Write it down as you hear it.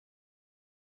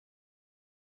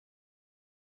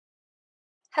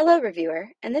Hello, reviewer.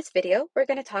 In this video, we're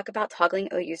going to talk about toggling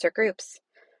O-user groups.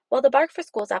 While the Bark for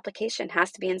Schools application has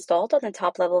to be installed on the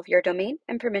top level of your domain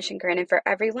and permission granted for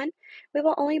everyone, we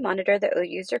will only monitor the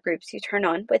O-user groups you turn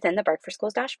on within the Bark for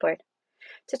Schools dashboard.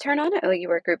 To turn on an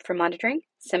OUR group for monitoring,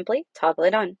 simply toggle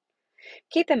it on.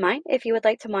 Keep in mind, if you would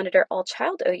like to monitor all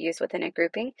child OUs within a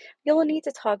grouping, you will need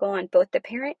to toggle on both the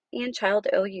parent and child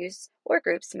OUs or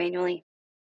groups manually.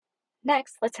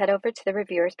 Next, let's head over to the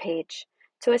Reviewers page.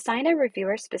 To assign a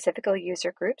reviewer-specific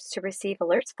user groups to receive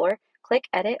alerts for, click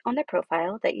Edit on the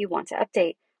profile that you want to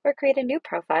update, or create a new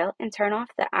profile and turn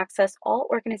off the Access All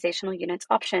Organizational Units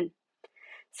option.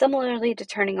 Similarly to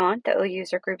turning on the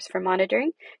OUser groups for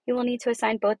monitoring, you will need to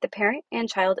assign both the parent and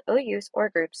child OUs or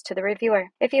groups to the reviewer.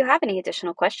 If you have any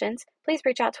additional questions, please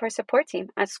reach out to our support team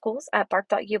at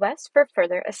schools@bark.us for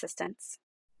further assistance.